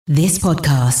This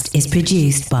podcast is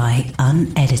produced by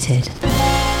Unedited.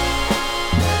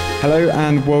 Hello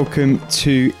and welcome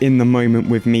to In the Moment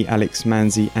with me, Alex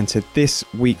Manzi, and to this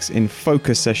week's In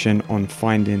Focus session on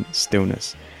finding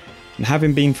stillness. And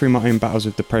having been through my own battles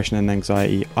with depression and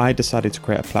anxiety, I decided to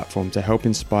create a platform to help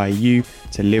inspire you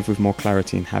to live with more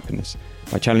clarity and happiness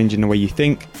by challenging the way you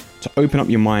think, to open up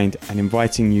your mind and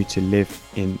inviting you to live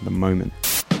in the moment.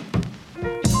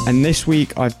 And this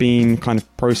week I've been kind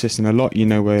of processing a lot. You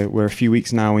know, we're a few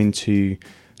weeks now into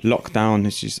lockdown.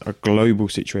 This is a global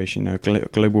situation, a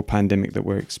global pandemic that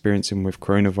we're experiencing with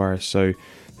coronavirus. So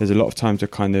there's a lot of time to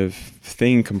kind of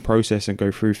think and process and go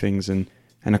through things. And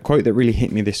a quote that really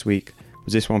hit me this week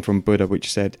was this one from Buddha,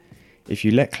 which said, "If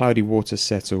you let cloudy waters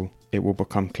settle, it will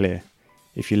become clear.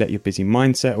 If you let your busy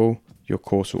mind settle, your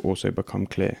course will also become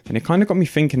clear." And it kind of got me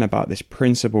thinking about this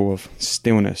principle of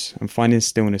stillness and finding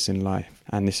stillness in life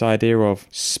and this idea of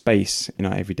space in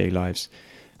our everyday lives.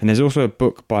 And there's also a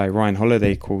book by Ryan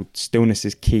Holiday called Stillness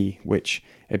is Key, which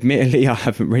admittedly I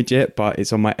haven't read yet, but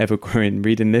it's on my ever-growing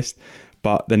reading list.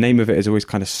 But the name of it has always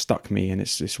kind of stuck me, and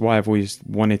it's why I've always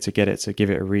wanted to give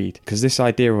it a read. Because this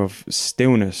idea of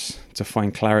stillness to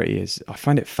find clarity I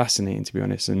find it fascinating, to be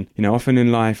honest. And, you know, often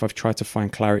in life, I've tried to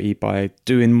find clarity by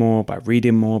doing more, by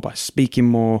reading more, by speaking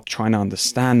more, trying to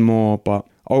understand more. But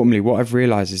ultimately, what I've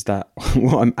realized is that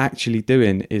what I'm actually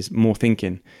doing is more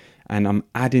thinking, and I'm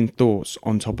adding thoughts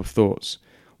on top of thoughts,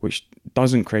 which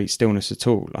doesn't create stillness at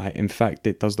all. Like, in fact,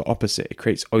 it does the opposite. It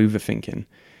creates overthinking.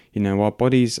 You know, our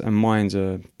bodies and minds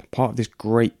are part of this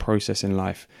great process in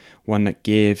life, one that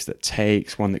gives, that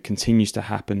takes, one that continues to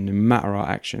happen no matter our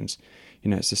actions.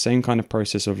 You know, it's the same kind of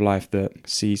process of life that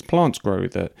sees plants grow,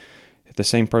 that the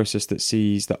same process that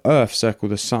sees the earth circle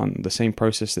the sun, the same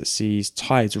process that sees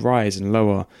tides rise and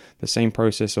lower, the same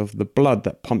process of the blood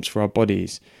that pumps through our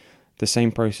bodies, the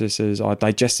same process as our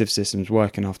digestive systems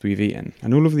working after we've eaten.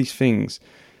 And all of these things,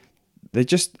 they're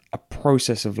just a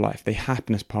process of life. They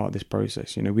happen as part of this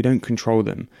process. You know, we don't control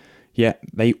them, yet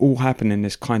they all happen in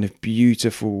this kind of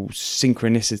beautiful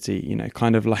synchronicity, you know,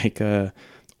 kind of like a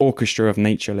orchestra of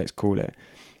nature, let's call it.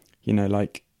 You know,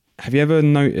 like, have you ever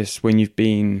noticed when you've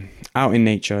been out in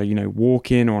nature, you know,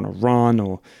 walking or on a run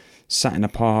or sat in a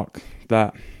park,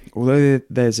 that although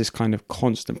there's this kind of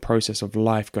constant process of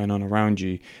life going on around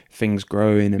you, things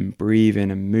growing and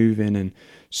breathing and moving and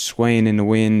swaying in the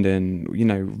wind and, you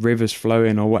know, rivers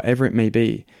flowing or whatever it may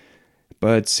be,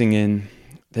 birds singing,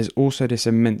 there's also this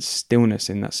immense stillness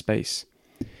in that space.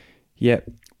 Yet,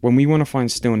 when we want to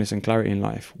find stillness and clarity in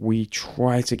life, we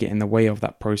try to get in the way of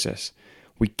that process.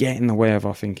 We get in the way of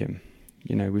our thinking.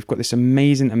 You know, we've got this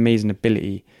amazing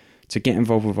ability to get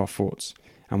involved with our thoughts.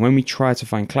 And when we try to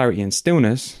find clarity and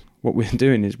stillness, what we're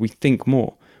doing is we think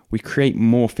more. We create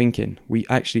more thinking. We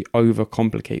actually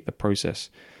overcomplicate the process.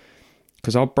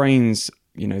 Because our brains,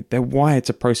 you know, they're wired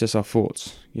to process our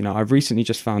thoughts. You know, I've recently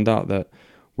just found out that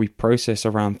we process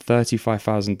around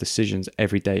 35,000 decisions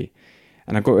every day.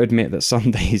 And I've got to admit that some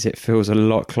days it feels a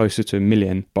lot closer to 1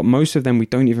 million. But most of them we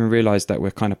don't even realize that we're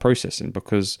kind of processing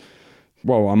because,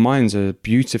 well, our minds are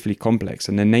beautifully complex,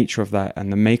 and the nature of that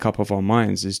and the makeup of our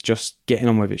minds is just getting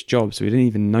on with its job. So we didn't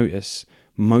even notice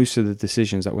most of the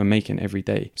decisions that we're making every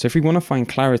day. So if we want to find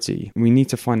clarity, we need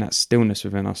to find that stillness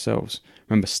within ourselves.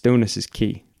 Remember, stillness is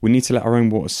key. We need to let our own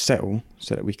waters settle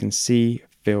so that we can see,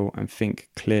 feel and think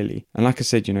clearly. And like I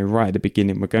said, you know, right at the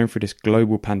beginning, we're going through this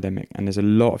global pandemic and there's a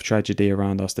lot of tragedy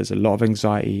around us. There's a lot of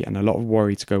anxiety and a lot of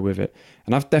worry to go with it.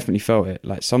 And I've definitely felt it.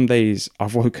 Like, some days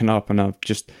I've woken up and I've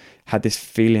just had this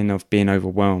feeling of being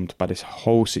overwhelmed by this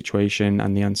whole situation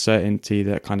and the uncertainty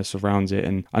that kind of surrounds it.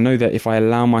 And I know that if I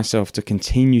allow myself to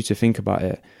continue to think about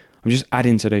it, I'm just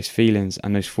adding to those feelings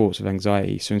and those thoughts of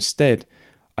anxiety. So instead,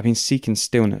 I've been seeking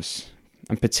stillness,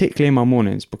 and particularly in my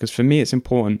mornings, because for me it's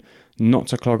important not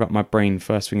to clog up my brain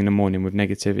first thing in the morning with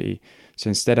negativity. So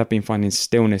instead, I've been finding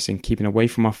stillness in keeping away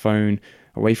from my phone,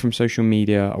 away from social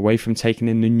media, away from taking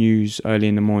in the news early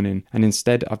in the morning. And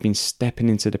instead, I've been stepping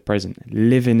into the present,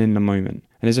 living in the moment.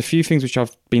 And there's a few things which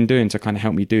I've been doing to kind of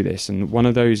help me do this. And one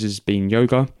of those has been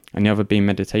yoga and the other being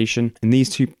meditation. And these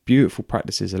two beautiful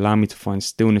practices allow me to find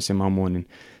stillness in my morning,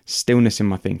 stillness in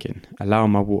my thinking,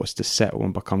 allowing my waters to settle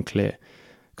and become clear.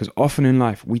 Because often in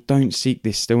life, we don't seek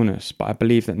this stillness, but I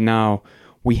believe that now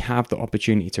we have the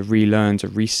opportunity to relearn, to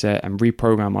reset and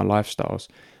reprogram our lifestyles.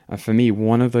 And for me,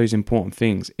 one of those important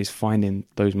things is finding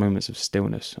those moments of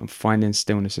stillness and finding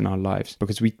stillness in our lives,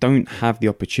 because we don't have the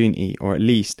opportunity, or at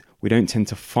least we don't tend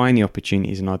to find the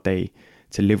opportunities in our day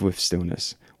to live with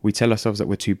stillness. We tell ourselves that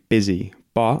we're too busy,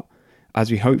 but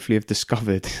as we hopefully have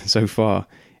discovered so far,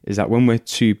 is that when we're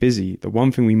too busy, the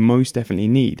one thing we most definitely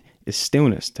need is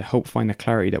stillness to help find the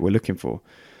clarity that we're looking for.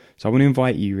 So I want to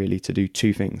invite you really to do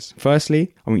two things.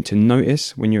 Firstly, I want you to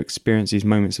notice when you experience these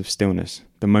moments of stillness,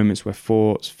 the moments where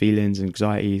thoughts, feelings,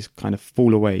 anxieties kind of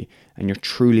fall away and you're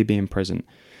truly being present.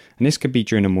 And this could be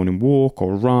during a morning walk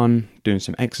or run, doing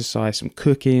some exercise, some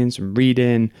cooking, some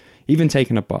reading, even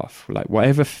taking a bath, like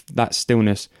whatever that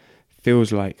stillness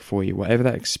feels like for you, whatever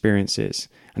that experience is.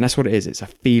 And that's what it is. It's a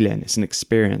feeling, it's an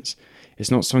experience. It's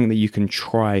not something that you can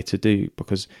try to do,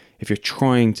 because if you're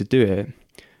trying to do it,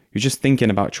 you're just thinking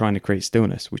about trying to create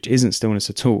stillness, which isn't stillness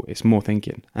at all. It's more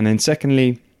thinking. And then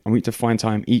secondly, I want you to find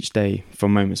time each day for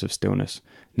moments of stillness.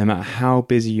 No matter how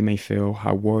busy you may feel,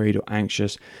 how worried or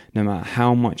anxious, no matter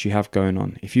how much you have going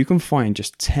on, if you can find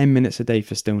just 10 minutes a day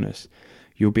for stillness,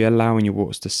 you'll be allowing your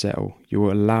waters to settle. You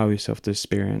will allow yourself to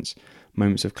experience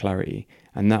moments of clarity,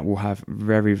 and that will have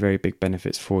very, very big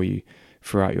benefits for you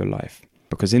throughout your life.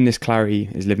 Because in this clarity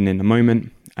is living in the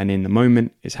moment, and in the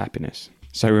moment is happiness.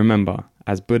 So remember,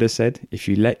 as Buddha said, if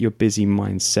you let your busy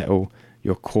mind settle,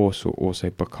 your course will also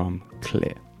become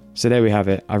clear. So there we have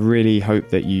it. I really hope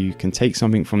that you can take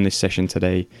something from this session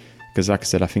today, because like I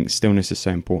said, I think stillness is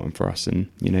so important for us. And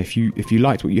you know, if you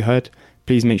liked what you heard,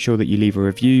 please make sure that you leave a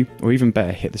review, or even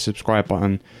better, hit the subscribe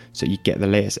button so you get the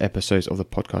latest episodes of the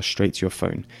podcast straight to your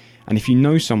phone. And if you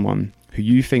know someone who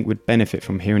you think would benefit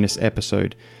from hearing this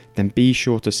episode, then be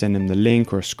sure to send them the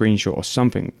link or a screenshot or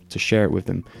something to share it with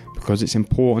them, because it's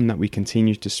important that we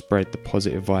continue to spread the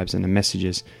positive vibes and the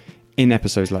messages in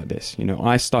episodes like this. You know,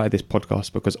 I started this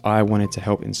podcast because I wanted to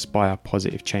help inspire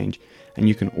positive change, and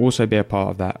you can also be a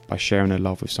part of that by sharing the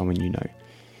love with someone you know.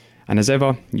 And as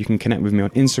ever, you can connect with me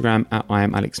on Instagram at I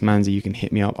am Alex Manzi. You can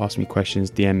hit me up, ask me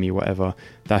questions, DM me, whatever.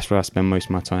 That's where I spend most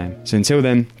of my time. So until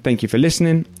then, thank you for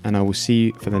listening, and I will see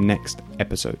you for the next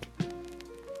episode.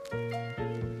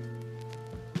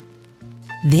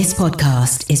 This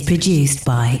podcast is produced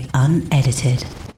by Unedited.